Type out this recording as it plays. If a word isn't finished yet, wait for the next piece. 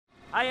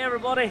Hi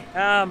everybody.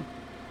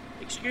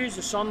 Excuse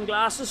the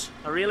sunglasses.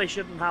 I really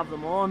shouldn't have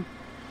them on.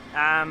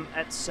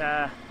 It's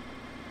I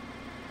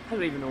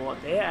don't even know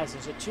what day it is.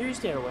 Is it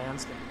Tuesday or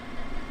Wednesday?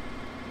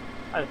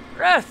 Oh,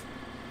 Ruth,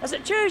 is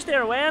it Tuesday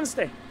or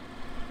Wednesday?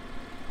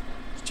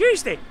 It's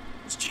Tuesday.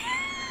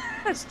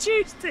 It's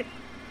Tuesday.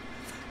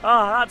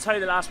 Oh, that's how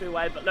the last wee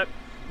while. But look,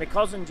 my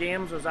cousin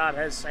James was at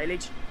his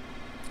silage,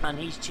 and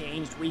he's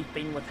changed. We've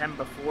been with him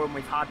before, and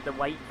we've had the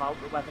white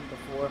Valtra with him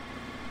before,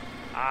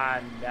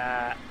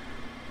 and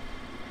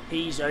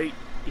he's out.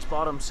 He's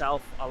bought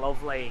himself a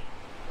lovely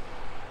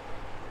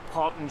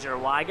Pottinger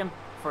wagon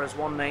for his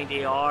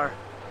 190R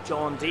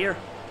John Deere.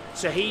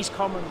 So he's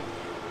coming.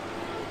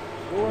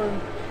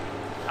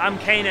 I'm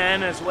kind of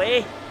in his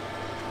way.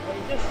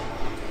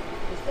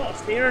 He's got a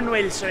steering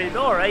wheel, so he's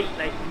alright.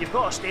 Like, when you've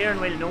got a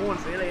steering wheel, no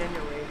one's really in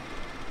your way.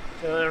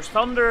 So there's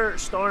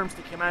thunderstorms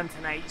to come in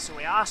tonight, so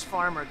we asked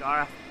Farmer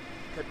Gareth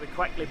could we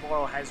quickly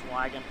borrow his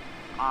wagon,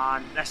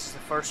 and this is the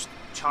first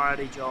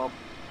charity job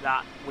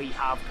that we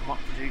have come up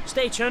to do.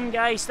 Stay tuned,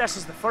 guys. This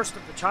is the first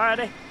of the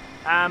charity,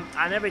 and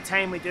every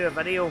time we do a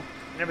video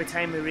and every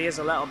time we raise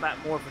a little bit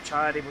more for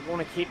charity, we're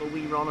going to keep a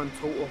wee running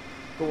total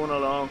going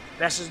along.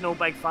 This is no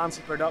big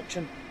fancy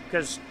production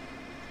because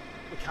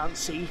we can't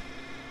see,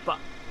 but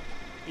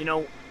you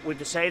know, we've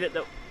decided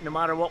that no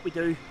matter what we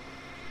do,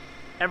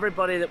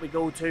 everybody that we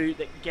go to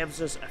that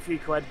gives us a few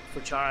quid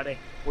for charity,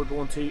 we're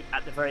going to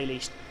at the very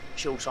least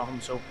show something.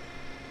 So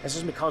this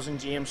is my cousin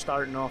James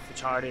starting off the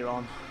charity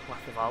run with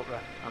the Valtra,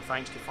 and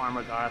thanks to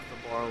Farmer Gareth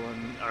for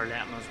borrowing, or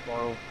letting us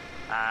borrow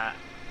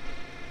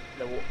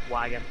the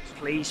wagon. So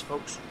please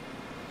folks,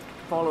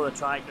 follow the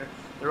tractor.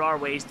 There are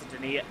ways to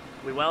donate.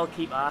 We will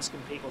keep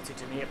asking people to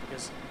donate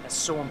because it's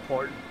so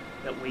important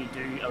that we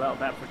do a little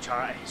bit for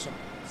charity. So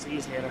see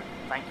you later.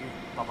 Thank you.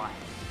 Bye bye.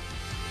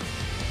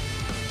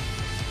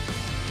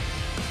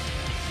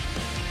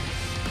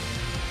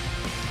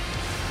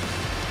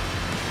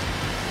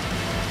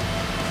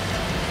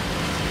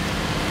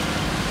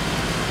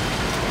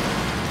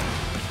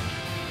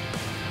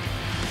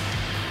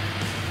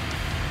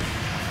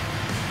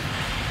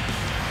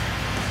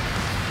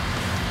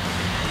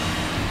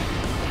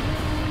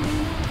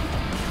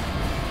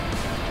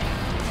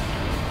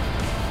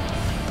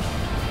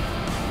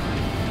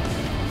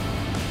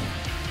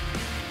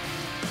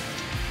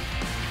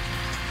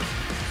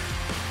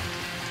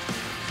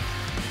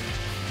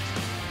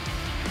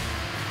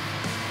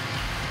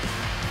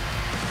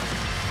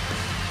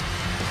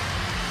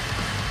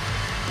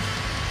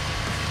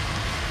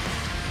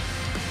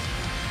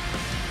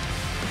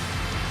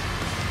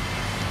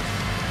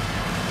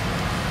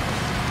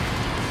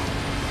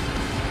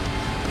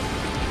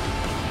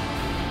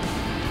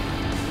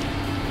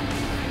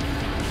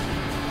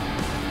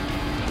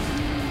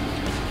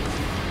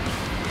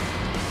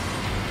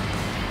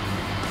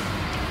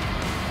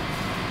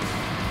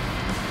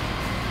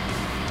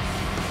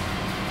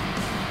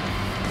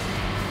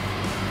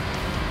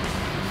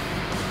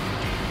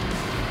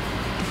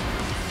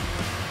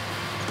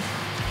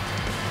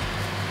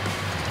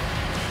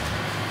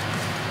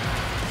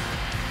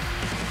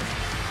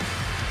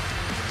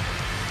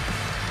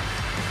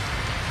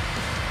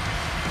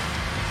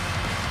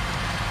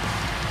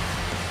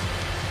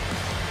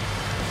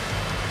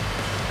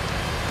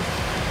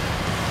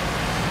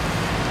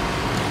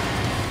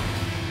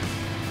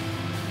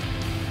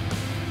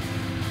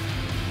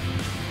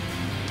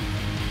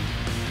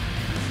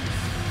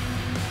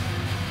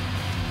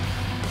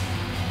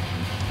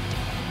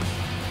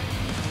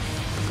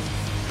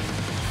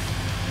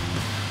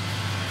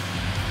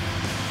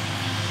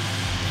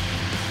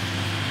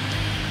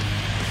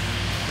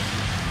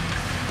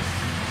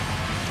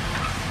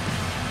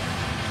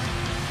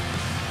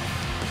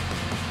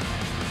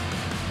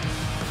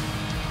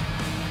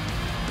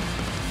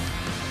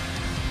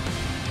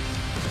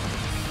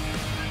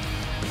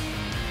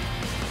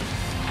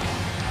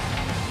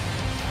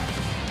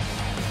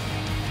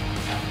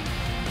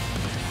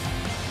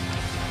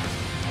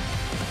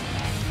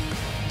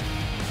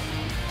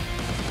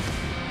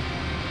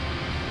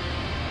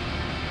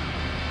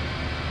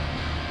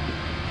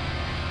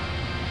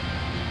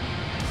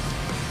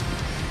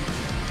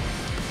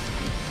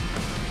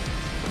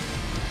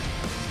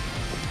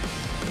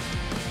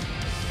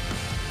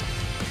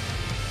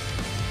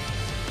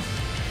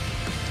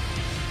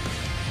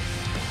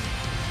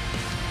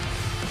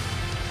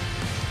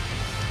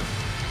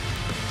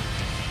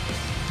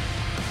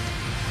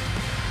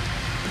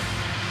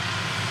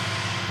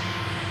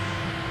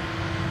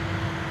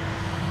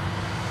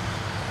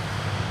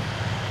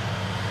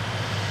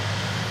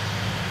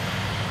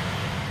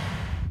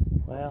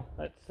 Well,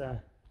 it's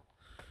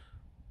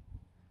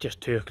just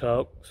 2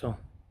 o'clock, so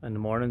in the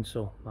morning,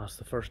 so that's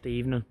the first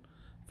evening,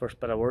 first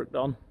bit of work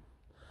done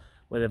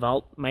with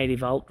the mighty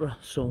Valtra.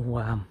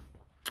 So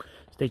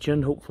stay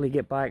tuned, hopefully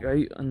get back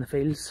out in the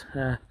fields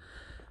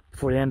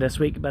before the end of this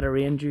week. A bit of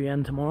rain due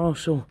in tomorrow,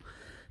 so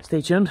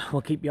stay tuned,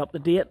 we'll keep you up to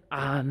date.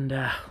 And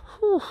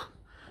if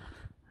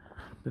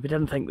we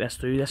didn't think this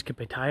through, this could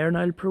be a tyre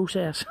now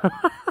process.